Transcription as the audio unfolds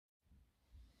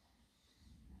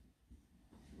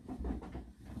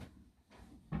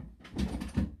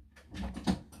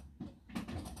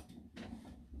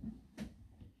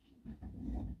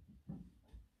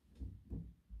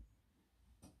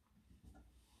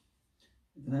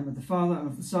In the name of the Father, and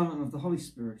of the Son, and of the Holy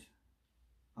Spirit.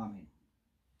 Amen.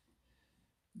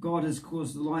 God has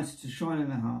caused the light to shine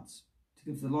in our hearts, to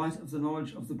give the light of the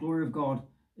knowledge of the glory of God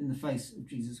in the face of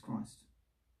Jesus Christ.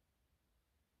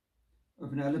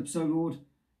 Open our lips, O Lord,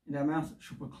 and our mouth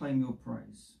shall proclaim your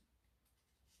praise.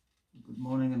 Good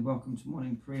morning and welcome to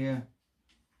morning prayer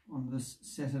on this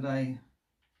Saturday.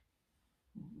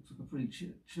 Looks like a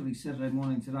pretty chilly Saturday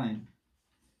morning today.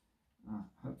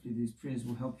 Hopefully these prayers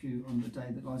will help you on the day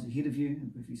that lies ahead of you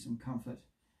and give you some comfort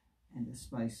and a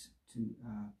space to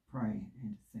pray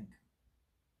and think.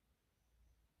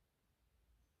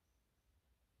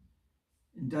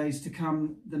 In days to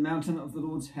come, the mountain of the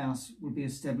Lord's house will be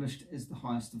established as the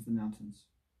highest of the mountains.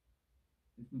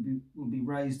 It will be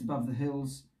raised above the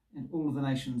hills, and all of the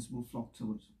nations will flock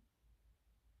to it.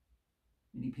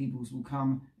 Many peoples will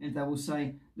come, and they will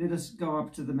say, "Let us go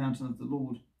up to the mountain of the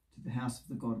Lord, to the house of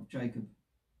the God of Jacob,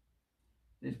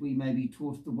 that we may be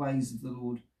taught the ways of the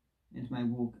Lord, and may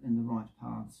walk in the right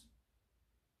paths.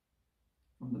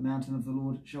 From the mountain of the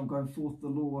Lord shall go forth the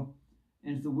law,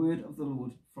 and the word of the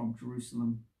Lord from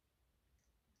Jerusalem.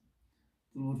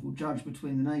 The Lord will judge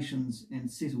between the nations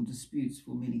and settle disputes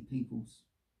for many peoples.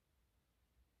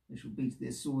 They shall beat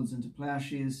their swords into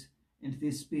plowshares and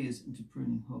their spears into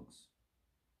pruning hooks.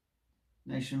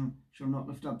 Nation shall not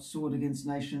lift up sword against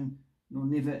nation, nor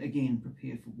never again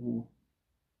prepare for war.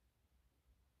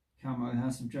 Come, O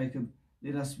house of Jacob,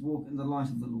 let us walk in the light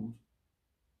of the Lord.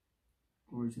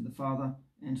 Glory to the Father,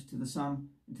 and to the Son,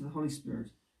 and to the Holy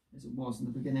Spirit, as it was in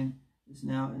the beginning, is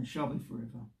now, and shall be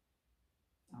forever.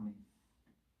 Amen.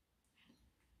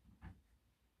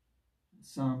 The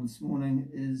psalm this morning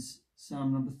is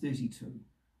Psalm number 32.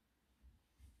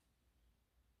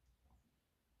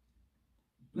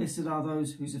 Blessed are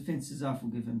those whose offences are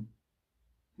forgiven,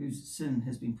 whose sin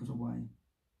has been put away.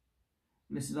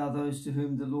 Blessed are those to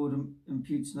whom the Lord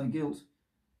imputes no guilt,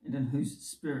 and in whose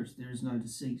spirit there is no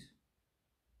deceit.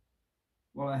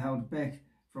 While I held back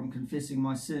from confessing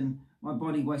my sin, my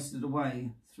body wasted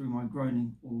away through my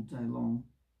groaning all day long.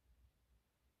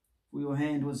 For your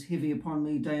hand was heavy upon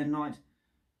me day and night.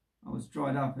 I was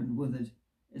dried up and withered,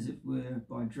 as it were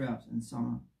by drought in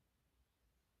summer.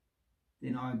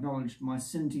 Then I acknowledged my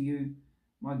sin to you,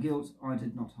 my guilt I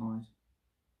did not hide.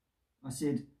 I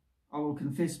said, I will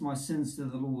confess my sins to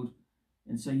the Lord,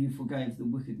 and so you forgave the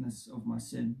wickedness of my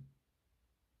sin.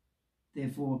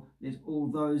 Therefore, let all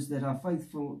those that are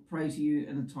faithful pray to you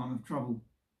in a time of trouble.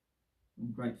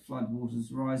 When great flood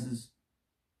waters rises,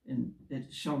 and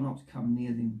it shall not come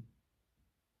near them.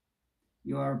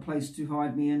 You are a place to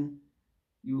hide me in.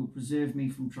 You will preserve me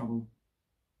from trouble.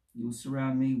 You will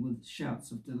surround me with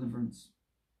shouts of deliverance.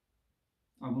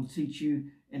 I will teach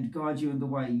you and guide you in the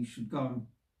way you should go.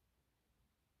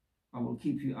 I will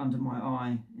keep you under my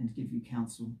eye and give you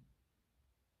counsel.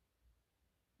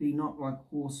 Be not like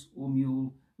horse or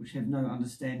mule, which have no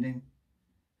understanding,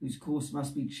 whose course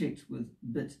must be checked with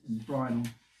bit and bridle.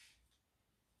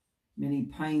 Many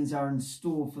pains are in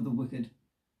store for the wicked,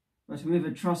 but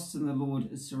whoever trusts in the Lord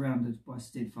is surrounded by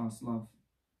steadfast love.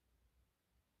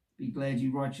 Be glad,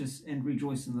 you righteous, and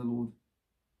rejoice in the Lord.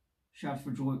 Shout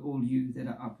for joy, all you that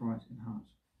are upright in heart.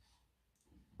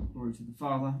 Glory to the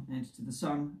Father, and to the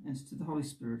Son, and to the Holy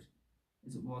Spirit,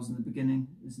 as it was in the beginning,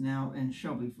 is now, and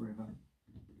shall be forever.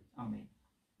 Amen.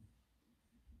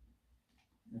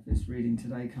 Our first reading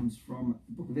today comes from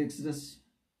the book of Exodus,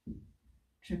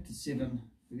 chapter 7,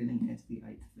 beginning at the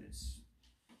 8th verse.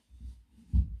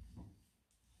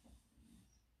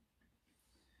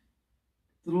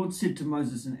 The Lord said to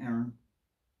Moses and Aaron,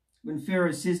 when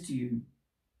Pharaoh says to you,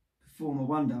 perform a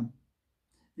wonder,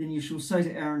 then you shall say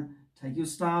to Aaron, take your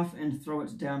staff and throw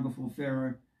it down before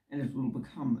Pharaoh, and it will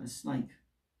become a snake.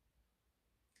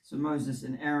 So Moses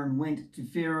and Aaron went to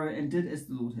Pharaoh and did as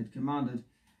the Lord had commanded.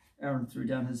 Aaron threw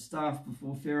down his staff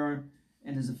before Pharaoh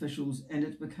and his officials, and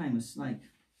it became a snake.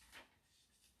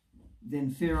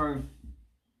 Then Pharaoh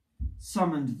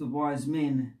summoned the wise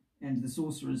men and the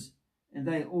sorcerers, and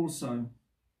they also...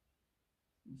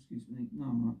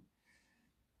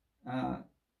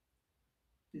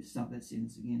 Let's start that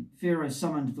sentence again. Pharaoh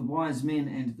summoned the wise men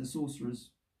and the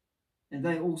sorcerers, and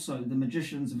they also, the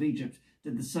magicians of Egypt,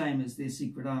 did the same as their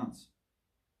secret arts.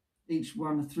 Each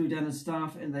one threw down his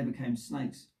staff, and they became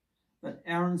snakes. But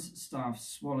Aaron's staff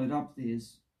swallowed up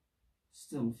theirs.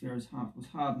 Still, Pharaoh's heart was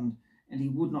hardened, and he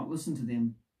would not listen to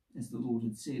them, as the Lord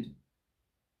had said.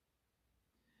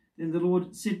 Then the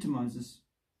Lord said to Moses,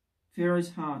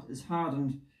 Pharaoh's heart is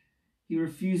hardened. He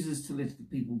refuses to let the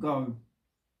people go.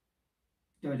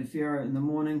 Go to Pharaoh in the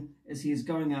morning as he is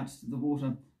going out to the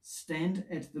water. Stand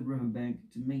at the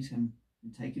riverbank to meet him,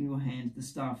 and take in your hand the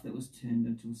staff that was turned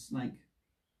into a snake.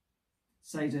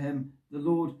 Say to him, the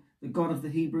Lord, the God of the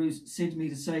Hebrews, sent me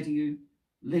to say to you,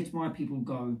 let my people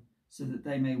go, so that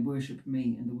they may worship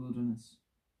me in the wilderness.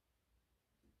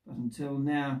 But until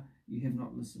now you have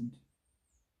not listened.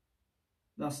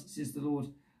 Thus says the Lord,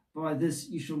 by this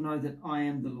you shall know that I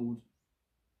am the Lord.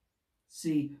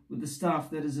 See, with the staff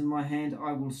that is in my hand,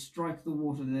 I will strike the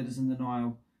water that is in the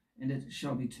Nile, and it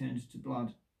shall be turned to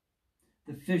blood.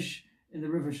 The fish in the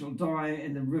river shall die,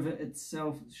 and the river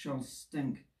itself shall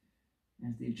stink,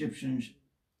 and the Egyptians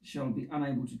shall be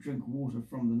unable to drink water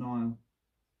from the Nile.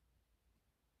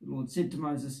 The Lord said to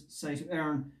Moses, say to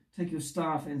Aaron, take your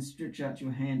staff and stretch out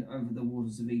your hand over the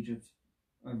waters of Egypt,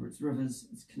 over its rivers,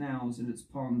 its canals, and its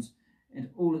ponds, and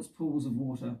all its pools of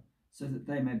water, so that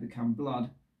they may become blood.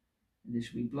 And there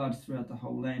shall be blood throughout the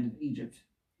whole land of Egypt,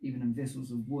 even in vessels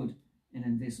of wood and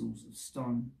in vessels of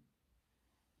stone.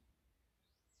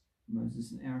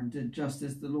 Moses and Aaron did just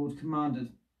as the Lord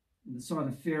commanded. In the sight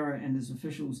of Pharaoh and his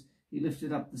officials, he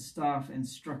lifted up the staff and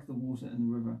struck the water in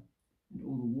the river, and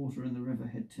all the water in the river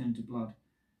had turned to blood,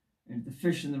 and the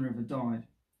fish in the river died.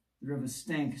 The river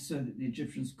stank so that the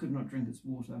Egyptians could not drink its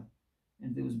water,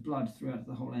 and there was blood throughout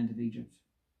the whole land of Egypt.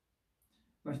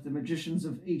 But the magicians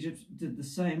of Egypt did the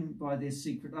same by their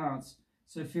secret arts,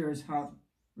 so Pharaoh's heart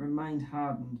remained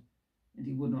hardened, and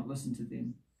he would not listen to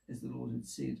them, as the Lord had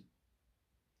said.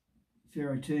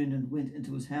 Pharaoh turned and went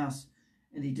into his house,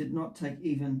 and he did not take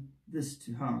even this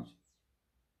to heart.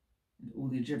 And all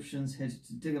the Egyptians had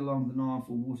to dig along the Nile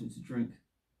for water to drink,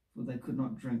 for they could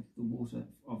not drink the water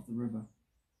of the river.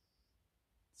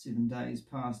 7 days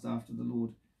passed after the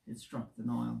Lord had struck the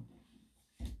Nile.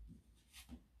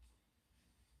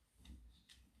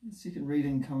 The second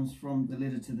reading comes from the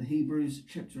letter to the Hebrews,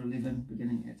 chapter 11,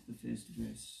 beginning at the first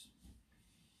verse.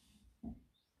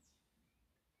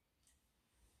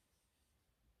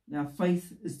 Now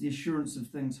faith is the assurance of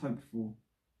things hoped for,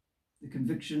 the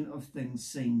conviction of things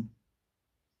seen.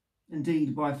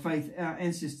 Indeed, by faith our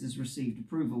ancestors received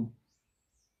approval.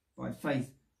 By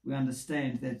faith we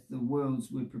understand that the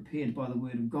worlds were prepared by the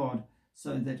word of God,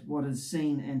 so that what is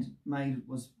seen and made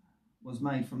was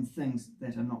made from things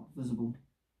that are not visible.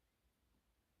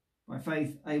 By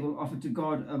faith Abel offered to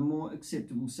God a more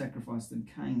acceptable sacrifice than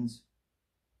Cain's.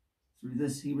 Through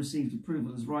this he received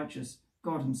approval as righteous,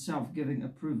 God himself giving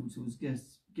approval to his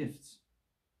gifts.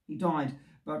 He died,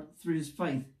 but through his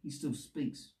faith he still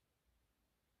speaks.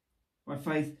 By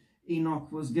faith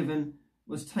Enoch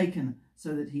was taken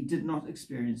so that he did not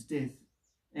experience death,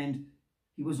 and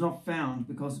he was not found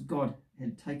because God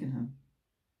had taken him.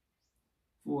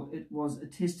 For it was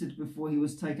attested before he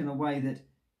was taken away that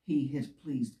he had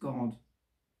pleased God.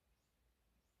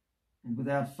 And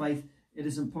without faith it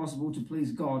is impossible to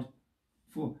please God,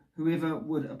 for whoever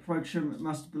would approach him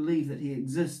must believe that he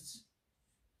exists,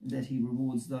 and that he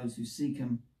rewards those who seek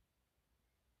him.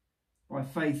 By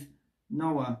faith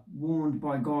Noah, warned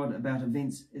by God about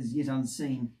events as yet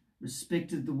unseen,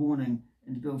 respected the warning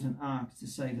and built an ark to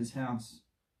save his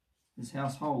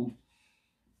household.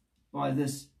 By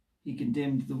this he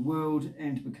condemned the world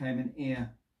and became an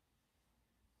heir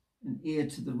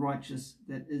to the righteous,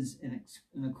 that is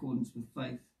in accordance with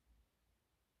faith.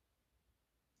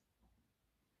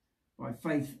 By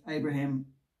faith Abraham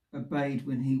obeyed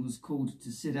when he was called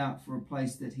to set out for a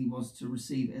place that he was to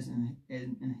receive as an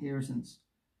inheritance.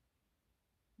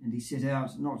 And he set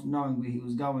out not knowing where he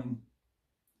was going.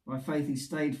 By faith he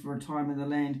stayed for a time in the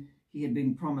land he had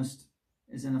been promised,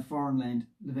 as in a foreign land,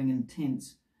 living in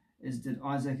tents, as did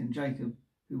Isaac and Jacob,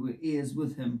 who were heirs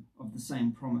with him of the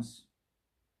same promise.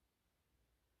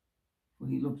 For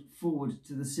he looked forward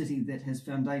to the city that has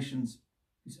foundations,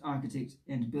 whose architect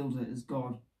and builder is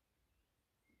God.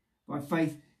 By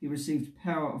faith he received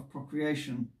power of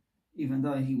procreation, even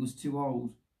though he was too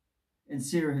old, and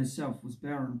Sarah herself was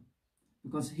barren,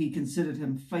 because he considered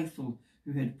him faithful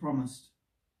who had promised.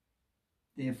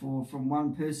 Therefore, from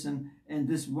one person, and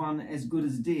this one as good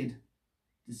as dead,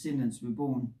 descendants were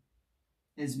born,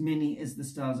 as many as the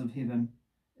stars of heaven,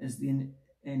 as the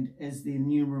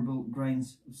innumerable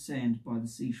grains of sand by the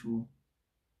seashore.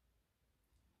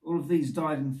 All of these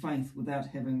died in faith without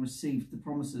having received the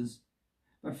promises,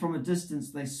 but from a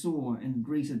distance they saw and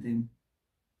greeted them.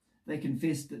 They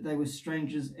confessed that they were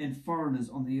strangers and foreigners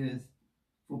on the earth,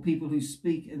 for people who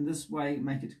speak in this way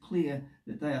make it clear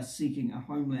that they are seeking a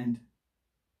homeland.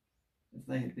 If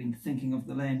they had been thinking of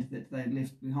the land that they had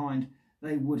left behind,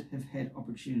 they would have had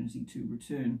opportunity to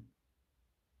return.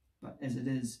 But as it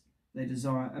is, they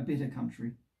desire a better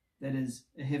country, that is,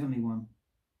 a heavenly one.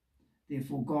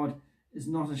 Therefore God is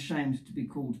not ashamed to be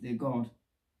called their God.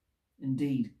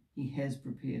 Indeed, he has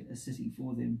prepared a city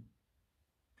for them.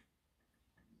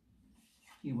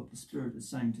 hear what the Spirit is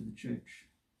saying to the church.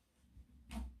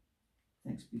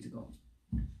 Thanks be to God.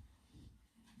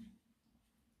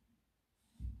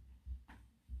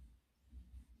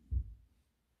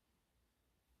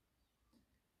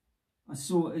 I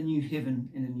saw a new heaven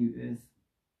and a new earth.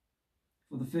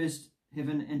 For the first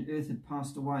heaven and earth had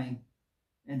passed away,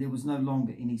 and there was no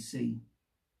longer any sea.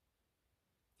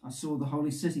 I saw the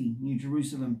holy city, New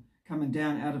Jerusalem, coming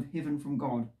down out of heaven from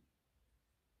God.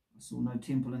 I saw no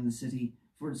temple in the city,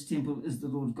 for its temple is the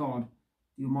Lord God,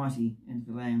 the Almighty, and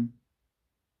the Lamb.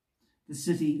 The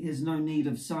city has no need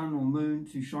of sun or moon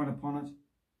to shine upon it,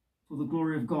 for the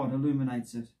glory of God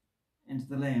illuminates it, and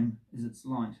the Lamb is its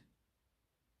light.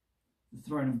 The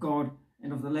throne of God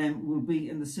and of the Lamb will be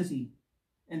in the city,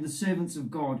 and the servants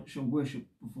of God shall worship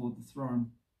before the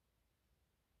throne.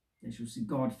 They shall see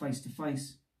God face to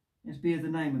face, and bear the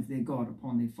name of their God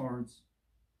upon their foreheads.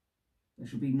 There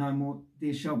shall be no more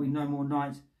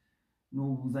night,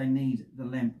 nor will they need the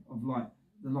light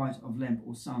of lamp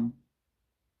or sun.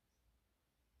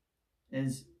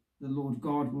 As the Lord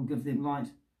God will give them light,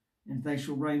 and they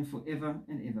shall reign for ever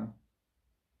and ever.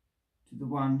 To the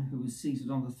one who is seated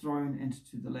on the throne and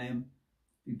to the Lamb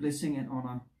be blessing and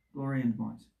honour, glory and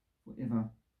might, for ever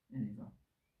and ever.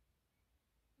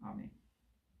 Amen.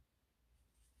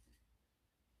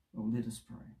 Well, let us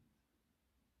pray.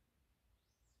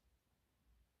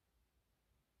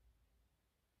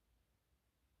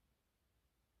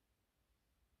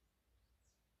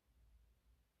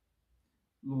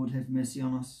 Lord, have mercy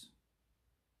on us.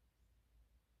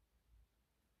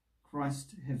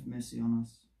 Christ, have mercy on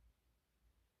us.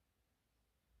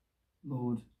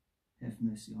 Lord, have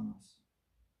mercy on us.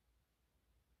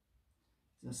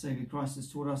 As our Saviour Christ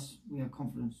has taught us, we are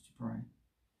confident to pray.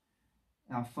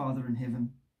 Our Father in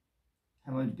heaven,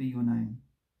 hallowed be your name.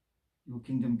 Your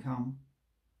kingdom come,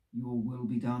 your will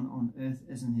be done on earth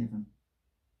as in heaven.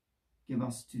 Give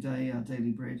us today our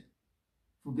daily bread.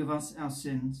 Forgive us our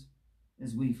sins,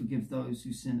 as we forgive those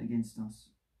who sin against us.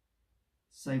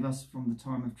 Save us from the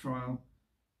time of trial,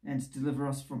 and deliver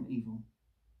us from evil.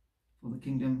 For the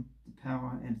kingdom, the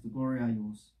power, and the glory are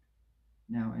yours,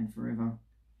 now and forever.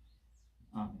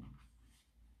 Amen.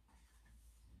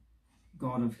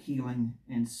 God of healing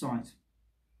and sight,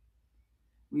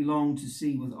 we long to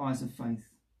see with eyes of faith.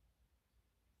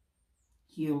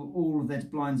 Heal all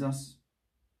that blinds us,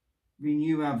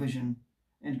 renew our vision,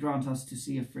 and grant us to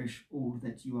see afresh all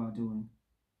that you are doing.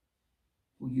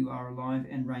 For you are alive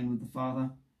and reign with the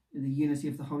Father in the unity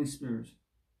of the Holy Spirit,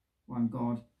 one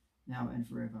God, now and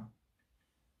forever.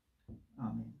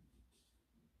 Amen.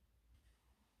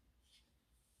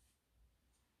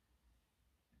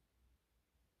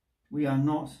 We are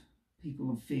not people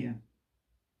of fear.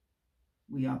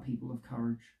 We are people of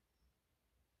courage.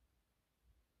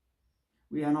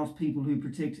 We are not people who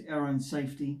protect our own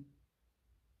safety.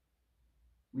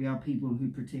 We are people who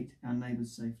protect our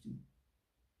neighbour's safety.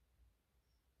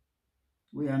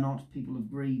 We are not people of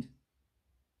greed.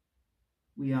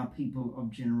 We are people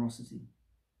of generosity.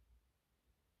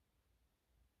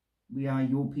 We are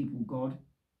your people, God,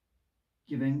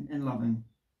 giving and loving,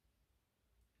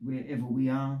 wherever we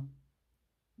are,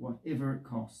 whatever it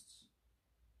costs,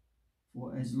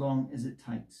 for as long as it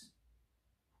takes,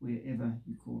 wherever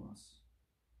you call us.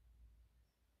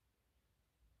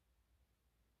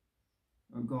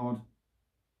 O God,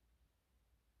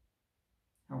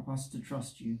 help us to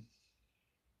trust you.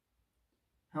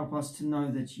 Help us to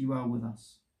know that you are with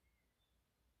us.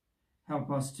 Help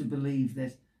us to believe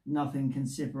that nothing can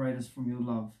separate us from your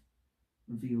love,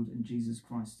 revealed in Jesus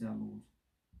Christ our Lord.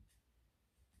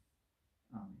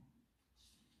 Amen.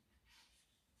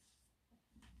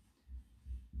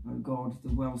 O God,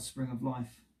 the wellspring of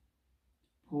life,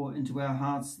 pour into our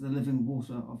hearts the living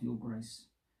water of your grace,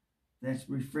 that,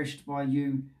 refreshed by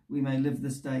you, we may live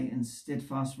this day in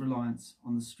steadfast reliance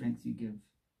on the strength you give,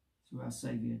 through our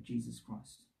Saviour, Jesus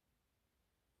Christ.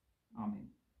 Amen.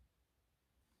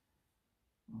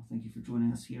 Well, thank you for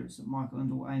joining us here at St Michael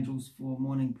and All Angels for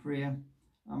morning prayer.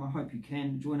 I hope you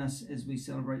can join us as we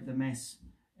celebrate the Mass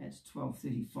at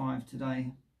 12:35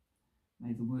 today.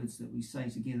 May the words that we say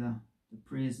together, the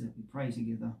prayers that we pray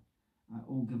together,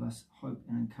 all give us hope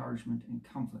and encouragement and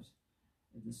comfort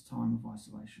at this time of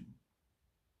isolation.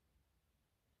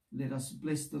 Let us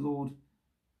bless the Lord.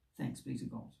 Thanks be to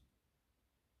God.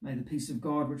 May the peace of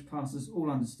God, which passes all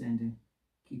understanding,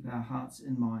 keep our hearts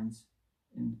and minds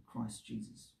in Christ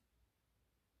Jesus.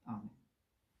 Amen.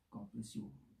 God bless you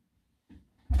all.